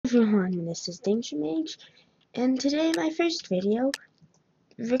everyone, this is Danger Mage, and today my first video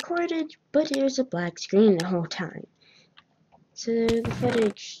recorded, but it was a black screen the whole time. So the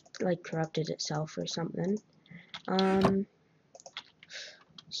footage like corrupted itself or something.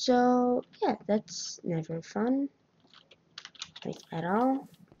 So yeah, that's never fun, like at all.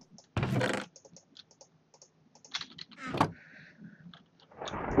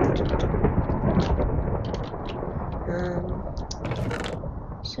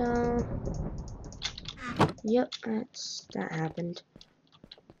 So yep, that happened.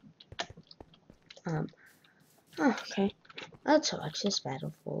 Oh, okay. Let's watch this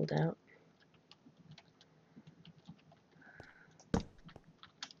battlefield out.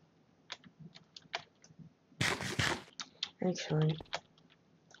 Actually,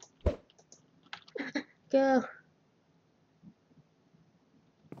 go.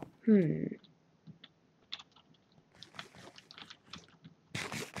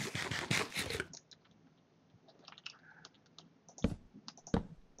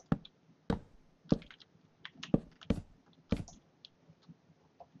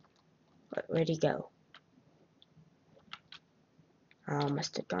 Where'd he go?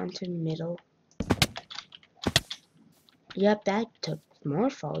 Must have gone to middle. Yep, that took more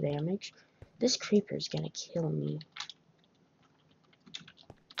fall damage. This creeper's gonna kill me.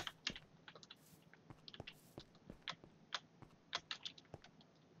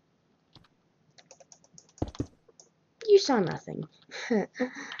 You saw nothing.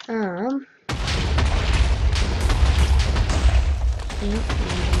 On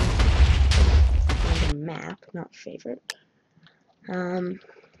the map, not favorite.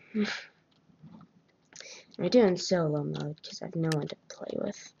 We're doing solo mode because I have no one to play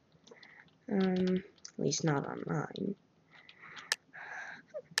with. At least not online.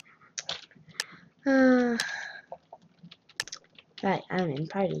 Right, I'm in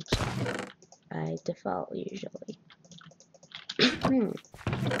party chat by default usually. 1,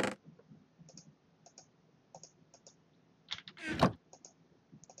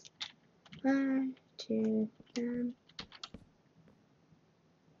 2, did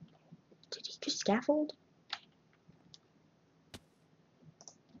he just scaffold?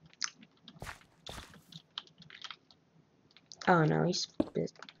 Oh no, he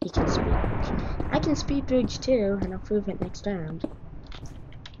can speed bridge. I can speed bridge too, and I'll prove it next round.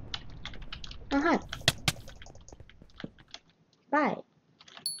 Oh hi. Bye.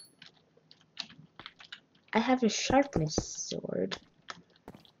 I have a sharpness sword.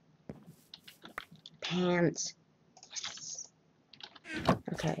 Pants. Yes.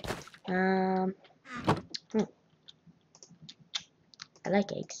 Okay. I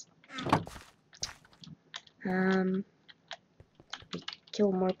like eggs. We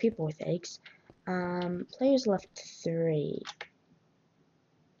kill more people with eggs. Players left 3.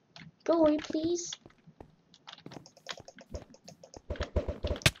 Go away, please.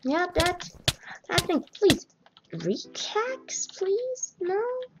 Yep, that's happening. Please. Reach hacks, please? No?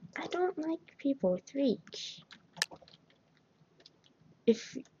 I don't like people with reach.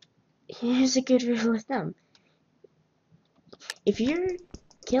 Here's a good rule of thumb. If you're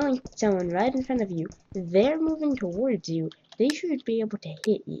killing someone right in front of you, they're moving towards you, they should be able to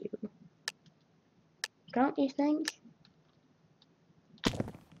hit you. Don't you think?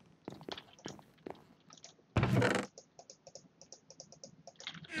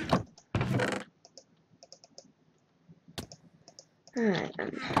 Alright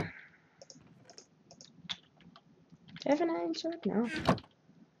then. Do I have an iron sword? No.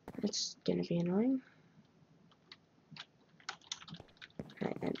 That's gonna be annoying.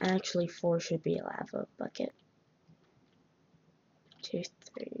 Alright, and actually 4 should be a lava bucket. 2,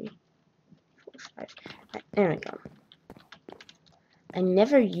 3, 4, 5. Right, there we go. I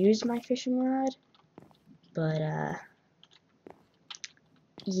never use my fishing rod, but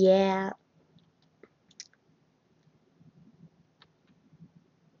yeah.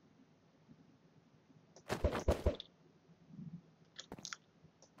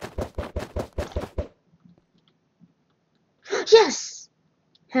 Yes!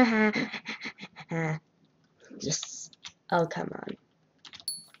 Haha. Yes. Oh, come on.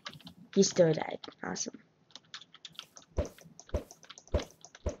 He still died. Awesome.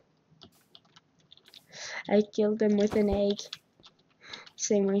 I killed him with an egg.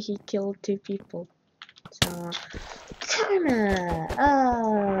 Same way he killed 2 people. So, karma!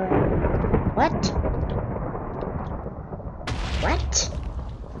 Oh. What? What?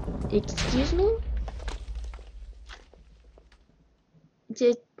 Excuse me?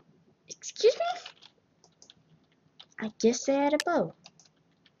 Excuse me? I guess they had a bow.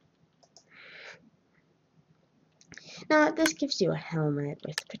 No, this gives you a helmet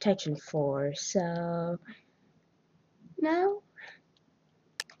with protection 4, so... No?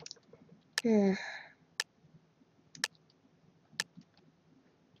 Eh.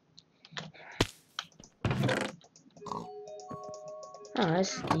 Oh,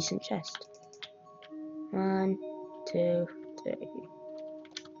 that's a decent chest. 1, 2, 3.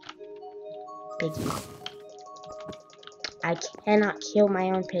 Piggy. I cannot kill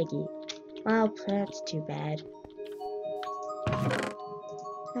my own piggy. Well, that's too bad.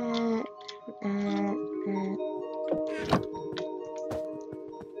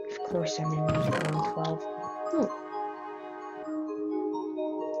 Of course I'm in 112. Oh.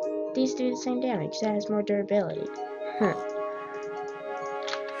 These do the same damage. That has more durability. Huh.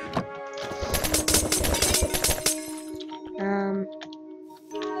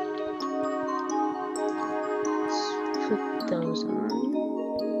 Let's put those on.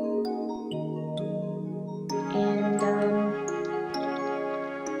 And,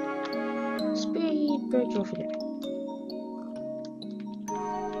 speed bridge over there.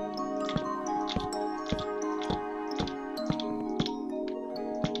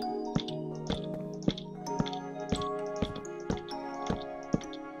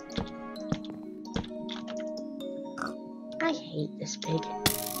 I hate this pig.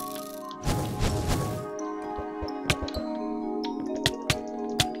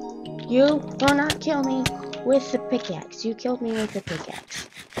 You will not kill me with the pickaxe. You killed me with the pickaxe.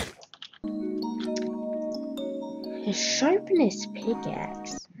 A sharpness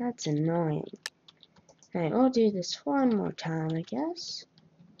pickaxe. That's annoying. Alright, we'll do this one more time, I guess.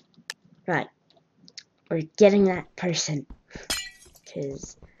 Right. We're getting that person.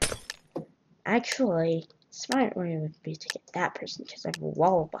 Because, actually, smart way would be to get that person because I have a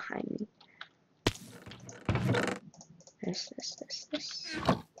wall behind me. This.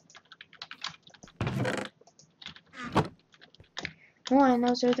 Oh, and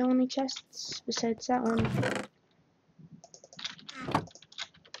those are the only chests besides that one.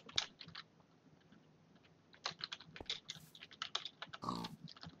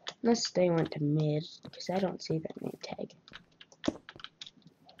 Unless they went to mid, because I don't see that name tag.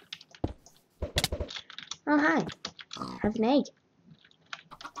 Oh, hi. Have an egg.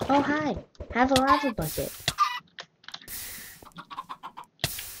 Oh, hi. Have a lava bucket.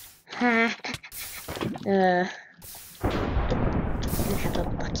 Ha. Have a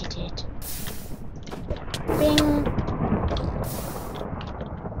bucketed. Bing.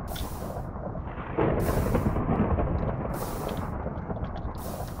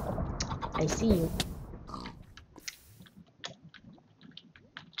 I see you.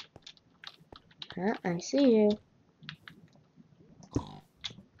 I see you.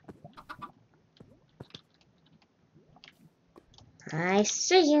 I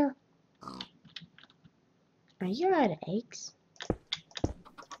see you. Are you out of eggs?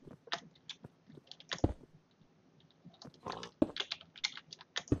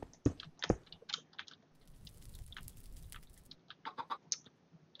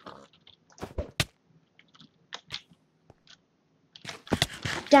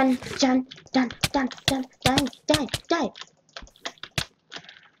 Done. Die.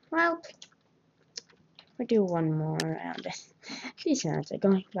 Well, we'll do one more round. These rounds are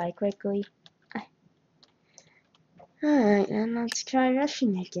going by quickly. Alright, then let's try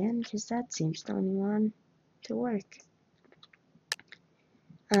rushing again, because that seems the only one to work.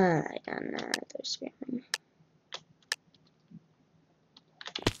 Alright, and they're spamming.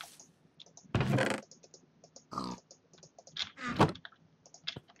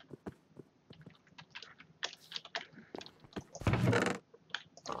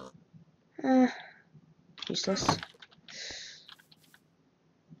 Useless.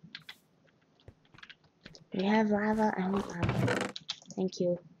 Do we have lava? I want lava. Thank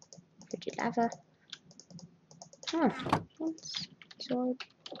you. Could you lava? Huh. Oops. Sword.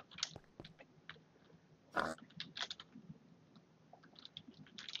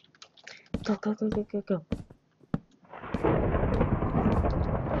 Go.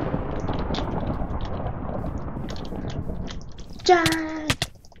 Die!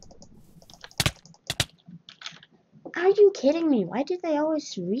 Are you kidding me? Why do they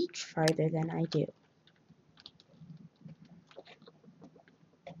always reach farther than I do?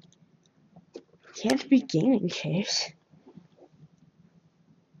 Can't be gaming chairs.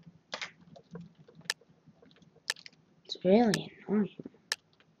 It's really annoying.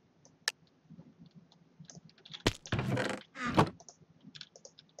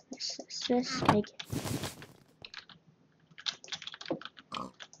 This big.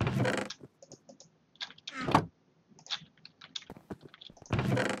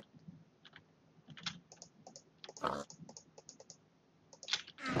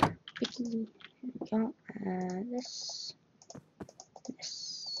 Here we go. This.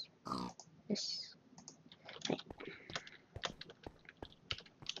 Right.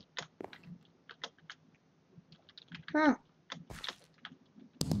 Oh.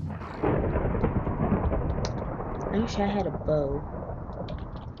 I wish I had a bow.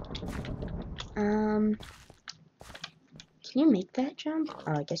 Can you make that jump?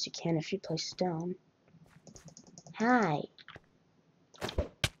 Oh, I guess you can if you place stone. Hi.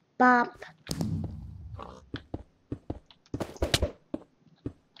 Bop.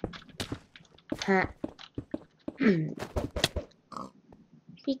 Ha.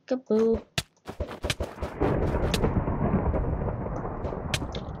 Peekaboo.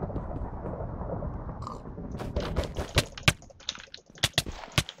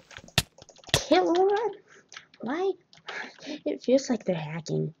 Kill one? Why? It feels like they're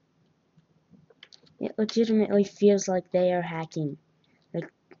hacking. It legitimately feels like they are hacking. Like,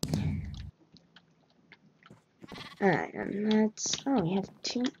 alright, and that's. Oh, we have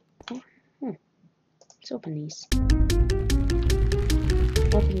two. Oh, let's open these.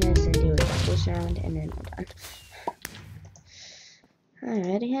 Open this and do a doubles round, and then we're done. I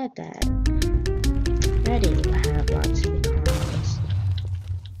already had that. Ready to have lots of economies.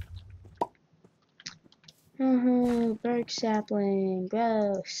 Berg sapling,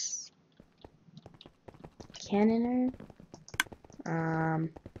 gross. Cannoner.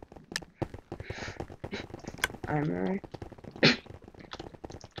 Armor.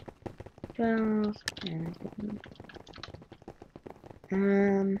 12.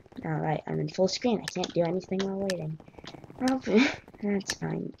 Alright, I'm in full screen. I can't do anything while waiting. Oh, that's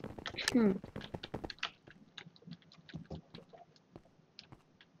fine.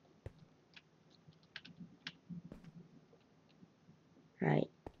 Right.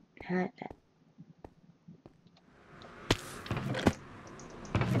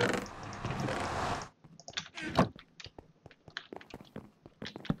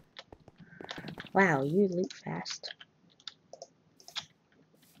 Wow, you loot fast.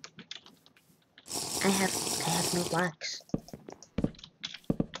 I have no blocks.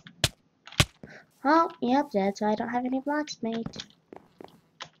 Oh, yep, that's why I don't have any blocks, mate.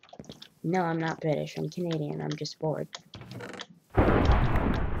 No, I'm not British. I'm Canadian. I'm just bored.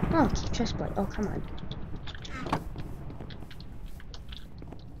 Oh, keep chest plate. Oh, come on.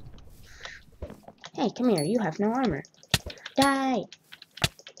 Hey, come here. You have no armor. Die!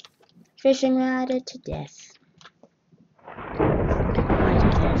 Fishing rodded to death. Why do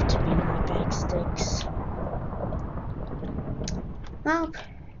they have to be knockback sticks? Well,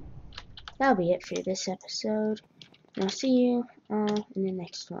 that'll be it for this episode. And I'll see you all in the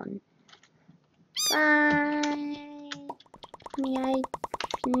next one. Bye!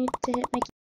 I need to hit my